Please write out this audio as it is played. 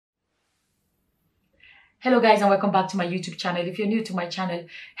Hello guys and welcome back to my YouTube channel. If you're new to my channel,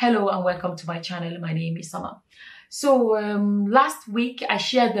 hello and welcome to my channel. My name is Summer. So last week I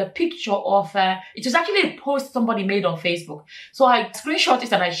shared the picture of, it was actually a post somebody made on Facebook. So I screenshot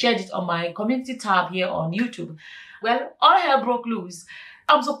it and I shared it on my community tab here on YouTube. Well, all hell broke loose.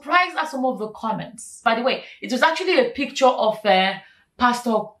 I'm surprised at some of the comments. By the way, it was actually a picture of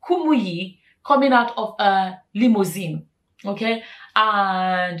Pastor Kumuyi coming out of a limousine. Okay,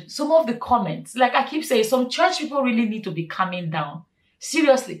 and some of the comments, like I keep saying, some church people really need to be calming down.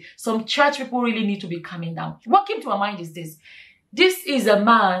 Seriously, some church people really need to be calming down. What came to my mind is this. This is a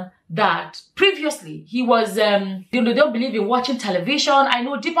man that previously he was, they don't believe in watching television. I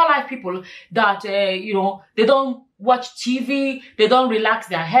know deeper life people that, they don't watch TV. They don't relax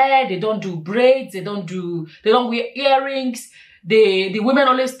their hair. They don't do braids. They don't wear earrings. The women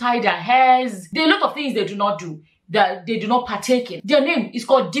always tie their hairs. There are a lot of things they do not do, that they do not partake in. Their name is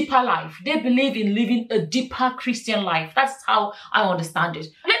called Deeper Life. They believe in living a deeper Christian life. That's how I understand it.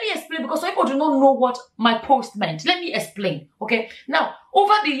 Let me explain, because some people do not know what my post meant. Let me explain, okay? Now,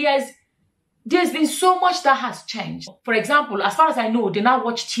 over the years, there's been so much that has changed. For example, as far as I know, they now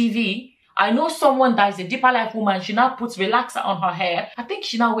watch TV. I know someone that is a Deeper Life woman. She now puts relaxer on her hair. I think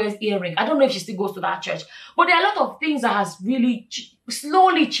she now wears earrings. I don't know if she still goes to that church. But there are a lot of things that has really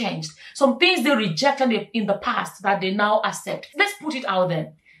slowly changed. Some things they rejected in the past that they now accept. Let's put it out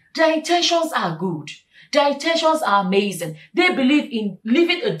there. Their intentions are good. Their intentions are amazing. They believe in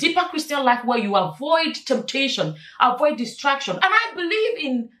living a deeper Christian life where you avoid temptation, avoid distraction. And I believe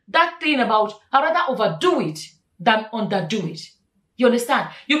in that thing about, I'd rather overdo it than underdo it. You understand?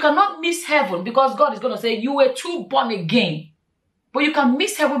 You cannot miss heaven because God is going to say you were too born again. But you can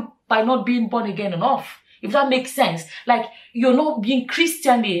miss heaven by not being born again enough. If that makes sense. Like, you're not being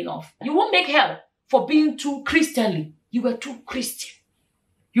Christianly enough. You won't make hell for being too Christianly. You were too Christian.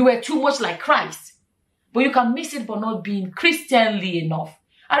 You were too much like Christ. But you can miss it for not being Christianly enough.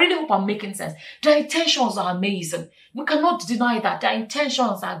 I really hope I'm making sense. Their intentions are amazing. We cannot deny that. Their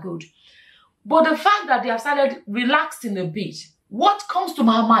intentions are good. But the fact that they have started relaxing a bit, what comes to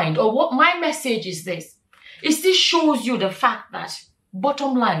my mind, or what my message is this, it still shows you the fact that,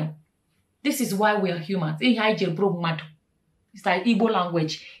 bottom line, this is why we are humans. It's like Igbo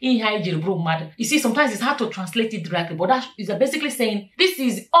language. You see, sometimes it's hard to translate it directly, but that is basically saying this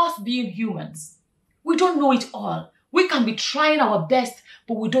is us being humans. We don't know it all. We can be trying our best,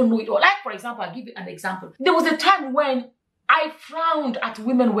 but we don't know it all. Like, for example, I'll give you an example. There was a time when I frowned at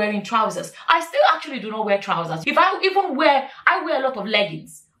women wearing trousers. I still actually do not wear trousers. If I even wear, I wear a lot of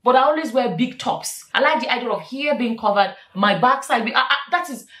leggings, but I always wear big tops. I like the idea of hair being covered, my backside. That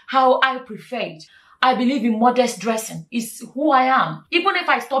is how I prefer it. I believe in modest dressing. It's who I am. Even if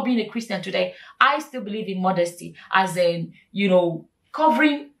I stop being a Christian today, I still believe in modesty, as in,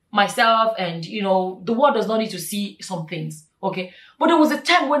 covering myself, and, the world does not need to see some things, okay? But there was a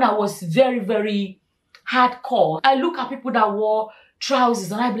time when I was very, very hardcore. I look at people that wore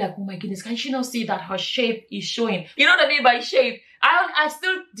trousers and I be like, oh my goodness, can she not see that her shape is showing? You know what I mean by shape? I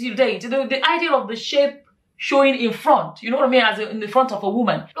still debate the idea of the shape showing in front. You know what I mean? As in the front of a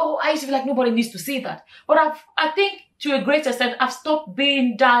woman. Oh, I used to feel like nobody needs to see that. But I think to a great extent, I've stopped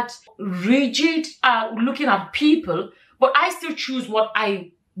being that rigid, looking at people, but I still choose what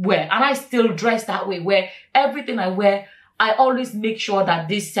I wear, and I still dress that way, where everything I wear, I always make sure that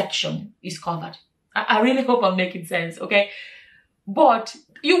this section is covered. I really hope I'm making sense, okay? But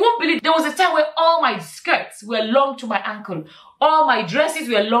you won't believe, there was a time where all my skirts were long to my ankle. All my dresses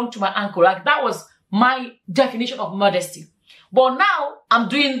were long to my ankle. Like, that was my definition of modesty. But now I'm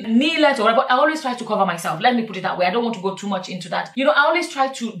doing knee length or whatever. I always try to cover myself. Let me put it that way. I don't want to go too much into that. I always try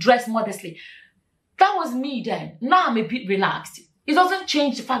to dress modestly. That was me then. Now I'm a bit relaxed. It doesn't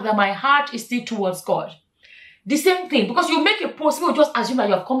change the fact that my heart is still towards God. The same thing, because you make a post, people just assume that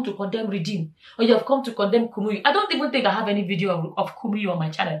you have come to condemn Redeem, or you have come to condemn Kumuyi. I don't even think I have any video of Kumuyi on my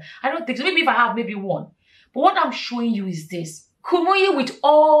channel. I don't think so. Maybe if I have, maybe one. But what I'm showing you is this. Kumuyi, with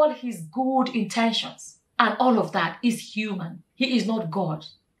all his good intentions and all of that, is human. He is not God.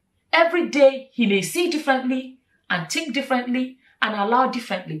 Every day, he may see differently and think differently and allow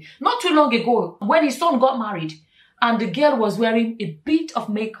differently. Not too long ago, when his son got married and the girl was wearing a bit of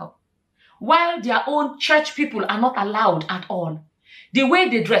makeup, while their own church people are not allowed at all. The way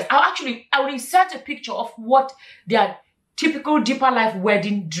they dress, I will insert a picture of what their typical Deeper Life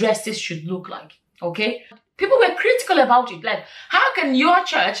wedding dresses should look like, okay? People were critical about it. Like, how can your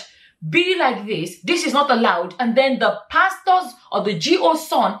church be like this? This is not allowed. And then the pastors or the GO's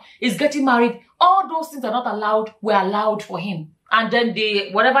son is getting married. All those things are not allowed, were allowed for him. And then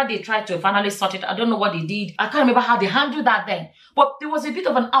whatever they tried to finally sort it, I don't know what they did. I can't remember how they handled that then. But there was a bit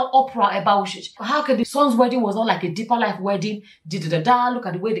of an uproar about it. How can the son's wedding was not like a deeper life wedding? Look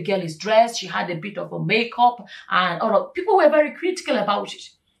at the way the girl is dressed. She had a bit of a makeup and all of. People were very critical about it.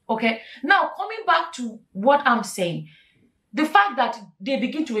 Okay. Now, coming back to what I'm saying, the fact that they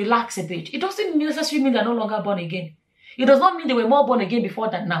begin to relax a bit, it doesn't necessarily mean they're no longer born again. It does not mean they were more born again before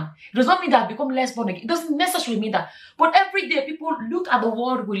than now. It does not mean they've become less born again. It doesn't necessarily mean that. But every day people look at the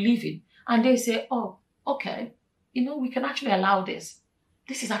world we live in and they say, oh, okay, we can actually allow this.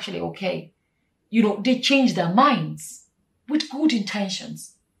 This is actually okay. They change their minds with good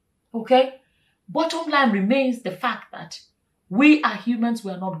intentions. Okay? Bottom line remains the fact that we are humans,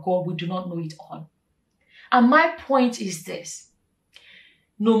 we are not God, we do not know it all. And my point is this.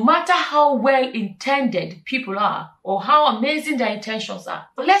 No matter how well-intended people are or how amazing their intentions are,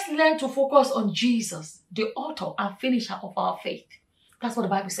 let's learn to focus on Jesus, the author and finisher of our faith. That's what the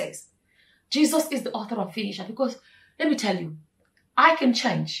Bible says. Jesus is the author and finisher because, let me tell you, I can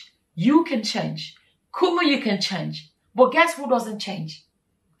change, you can change, Kumuyi can change, but guess who doesn't change?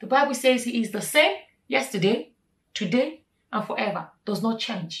 The Bible says he is the same yesterday, today, and forever. Does not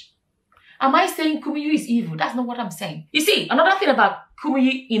change. Am I saying Kumuyi is evil? That's not what I'm saying. You see, another thing about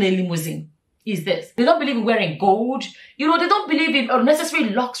Kumuyi in a limousine is this. They don't believe in wearing gold. They don't believe in unnecessary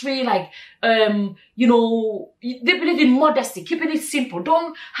luxury, they believe in modesty, keeping it simple.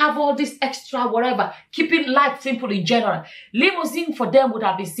 Don't have all this extra whatever. Keeping life simple in general. Limousine for them would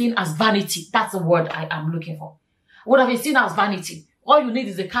have been seen as vanity. That's the word I am looking for. Would have been seen as vanity. All you need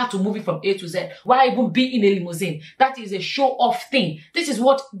is a car to move it from A to Z. Why even be in a limousine? That is a show-off thing. This is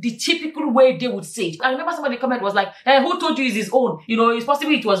what the typical way they would say it. I remember somebody comment was like, who told you it's his own? It's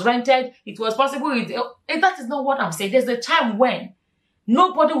possible it was rented. It was possible. That is not what I'm saying. There's a time when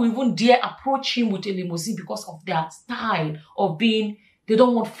nobody will even dare approach him with a limousine because of their style of being. They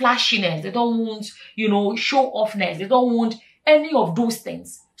don't want flashiness. They don't want, show-offness. They don't want any of those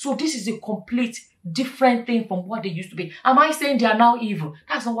things. So this is a complete different thing from what they used to be. Am I saying they are now evil?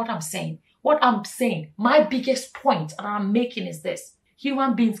 That's not what I'm saying. What I'm saying, my biggest point that I'm making is this.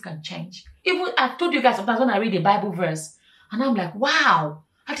 Human beings can change. Even I've told you guys sometimes when I read a Bible verse and I'm like, wow,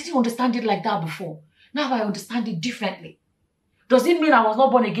 I didn't understand it like that before. Now I understand it differently. Does it mean I was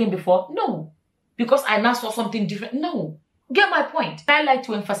not born again before? No. Because I now saw something different? No. Get my point. I like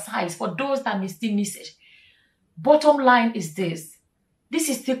to emphasize for those that may still miss it. Bottom line is this. This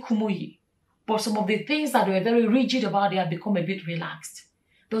is still Kumuyi. But some of the things that were very rigid about it have become a bit relaxed.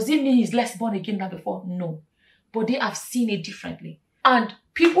 Does it mean he's less born again than before? No. But they have seen it differently. And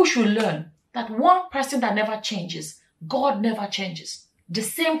people should learn that one person that never changes, God never changes. The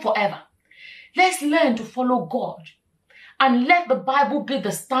same forever. Let's learn to follow God. And let the Bible be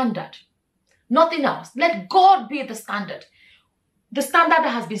the standard. Nothing else. Let God be the standard. The standard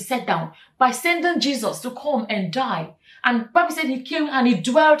that has been set down by sending Jesus to come and die. And the Bible said he came and he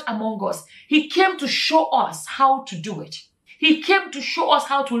dwelt among us. He came to show us how to do it. He came to show us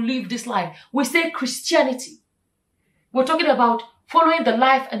how to live this life. We say Christianity. We're talking about following the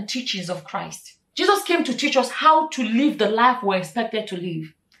life and teachings of Christ. Jesus came to teach us how to live the life we're expected to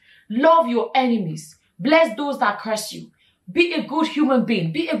live. Love your enemies. Bless those that curse you. Be a good human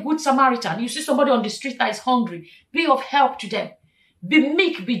being. Be a good Samaritan. You see somebody on the street that is hungry. Be of help to them. Be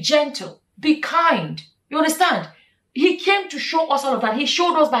meek. Be gentle. Be kind. You understand? He came to show us all of that. He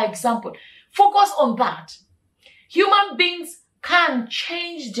showed us by example. Focus on that. Human beings can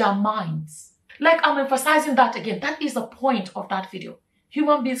change their minds. Like I'm emphasizing that again. That is the point of that video.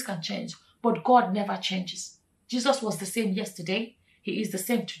 Human beings can change, but God never changes. Jesus was the same yesterday. He is the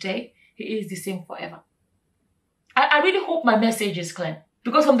same today. He is the same forever. I really hope my message is clear.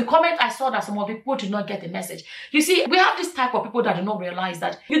 Because from the comment I saw that some of people did not get the message. You see, we have this type of people that do not realize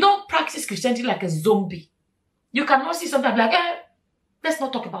that you don't practice Christianity like a zombie. You cannot see something like, let's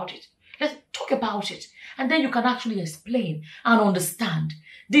not talk about it. Let's talk about it. And then you can actually explain and understand.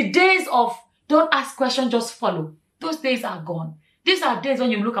 The days of don't ask questions, just follow. Those days are gone. These are days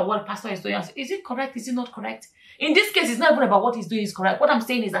when you look at what the pastor is doing and say, is it correct? Is it not correct? In this case, it's not even about what he's doing is correct. What I'm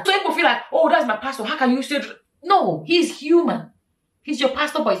saying is that some people feel like, oh, that's my pastor. How can you say that? No, he's human. He's your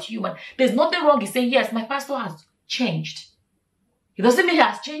pastor, but he's human. There's nothing wrong in saying, yes, my pastor has changed. It doesn't mean he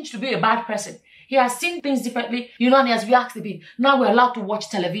has changed to be a bad person. He has seen things differently, and he has reacted a bit. Now we're allowed to watch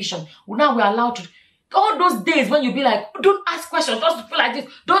television. Now we're allowed to... All those days when you be like, don't ask questions, don't feel like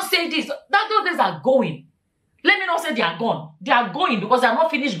this, don't say this. Those days are going. Let me not say they are gone. They are going because they are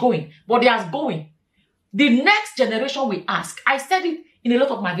not finished going, but they are going. The next generation will ask. I said it in a lot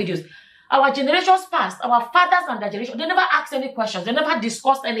of my videos. Our generations past, our fathers and their generation, they never asked any questions. They never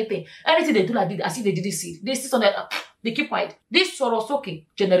discussed anything. Anything they do like this, as if they didn't see it. They sit on that, they keep quiet. This Sorosoke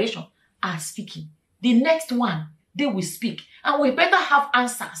generation are speaking. The next one, they will speak. And we better have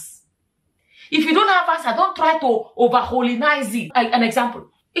answers. If you don't have answers, don't try to over-holinize it. An example.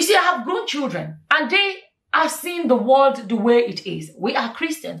 You see, I have grown children, and they are seeing the world the way it is. We are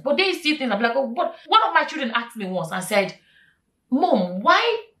Christians, but they see things. I'm like, oh, but one of my children asked me once and said, Mom,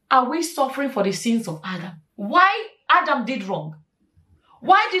 why are we suffering for the sins of Adam? Why Adam did wrong?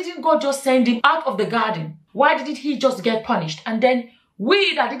 Why didn't God just send him out of the garden? Why didn't he just get punished? And then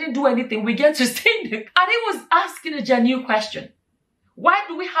we that didn't do anything, we get to stay in the... And he was asking a genuine question. Why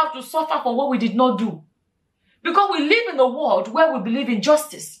do we have to suffer for what we did not do? Because we live in a world where we believe in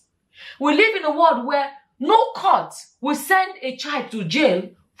justice. We live in a world where no court will send a child to jail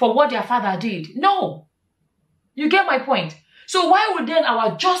for what their father did. No. You get my point? So why would then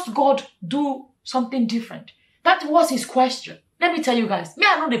our just God do something different? That was his question. Let me tell you guys, me,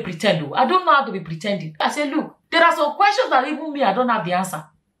 I know they pretend. I don't know how to be pretending. I said, look, there are some questions that even me, I don't have the answer.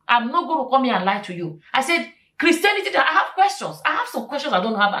 I'm not going to come here and lie to you. I said, Christianity, I have questions. I have some questions I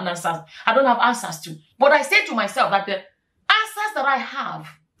don't have answers. I don't have answers to. But I say to myself that the answers that I have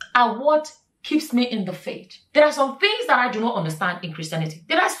are what keeps me in the faith. There are some things that I do not understand in Christianity.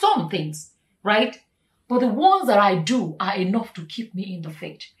 There are some things, right? But the ones that I do are enough to keep me in the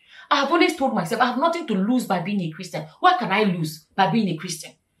faith. I have always told myself, I have nothing to lose by being a Christian. What can I lose by being a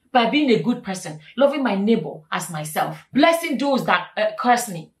Christian? By being a good person, loving my neighbor as myself, blessing those that curse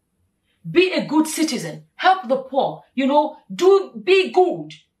me. Be a good citizen, help the poor, be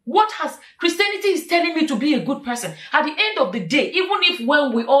good. What has Christianity is telling me to be a good person? At the end of the day, even if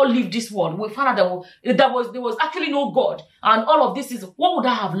when we all leave this world, we found out that there was actually no God, and all of this is, what would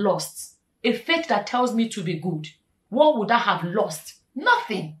I have lost? A faith that tells me to be good. What would I have lost?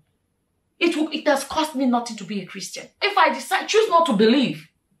 Nothing. It has cost me nothing to be a Christian. If I choose not to believe,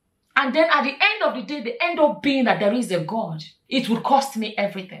 and then at the end of the day, they end up being that there is a God, it would cost me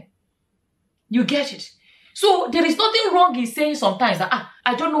everything. You get it? So there is nothing wrong in saying sometimes that,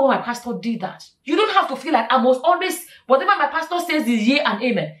 I don't know why my pastor did that. You don't have to feel like I must always, whatever my pastor says is yea and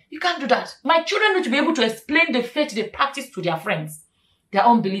amen. You can't do that. My children need to be able to explain the faith they practice to their friends, their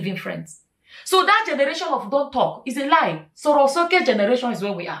unbelieving friends. So that generation of don't talk is a lie. Sorosoke generation is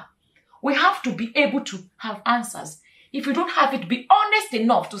where we are. We have to be able to have answers. If you don't have it, be honest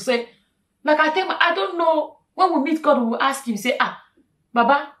enough to say, like I don't know, when we meet God, we will ask him, say,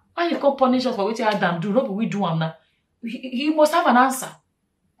 Baba, why you come punish us for what Adam do? What will we do now? He must have an answer.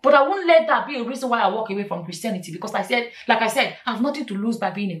 But I won't let that be a reason why I walk away from Christianity, because I have nothing to lose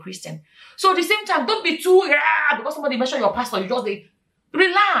by being a Christian. So at the same time, don't be too, because somebody mentioned your pastor, you just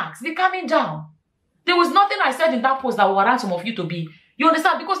relax, be calming down. There was nothing I said in that post that will warrant some of you to be, you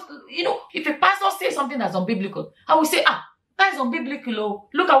understand? Because, if a pastor says something that's unbiblical, I will say, that is unbiblical, oh.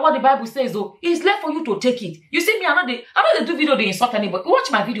 Look at what the Bible says, oh. It's left for you to take it. You see me, I'm not the do video, they insult anybody.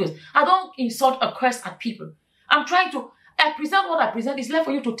 Watch my videos. I don't insult or curse at people. I present what I present. It's left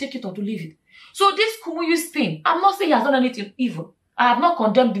for you to take it or to leave it. So this Kumuyu's thing, I'm not saying he has done anything evil. I have not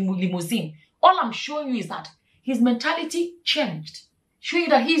condemned the Limousine. All I'm showing you is that his mentality changed. Showing you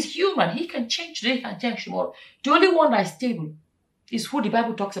that he is human. He can change today, he can change tomorrow. The only one that is stable is who the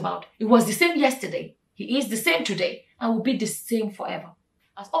Bible talks about. It was the same yesterday. He is the same today and will be the same forever.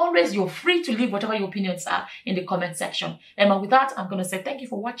 As always, you're free to leave whatever your opinions are in the comment section. And with that, I'm going to say thank you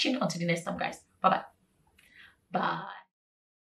for watching. Until the next time, guys. Bye-bye. Bye.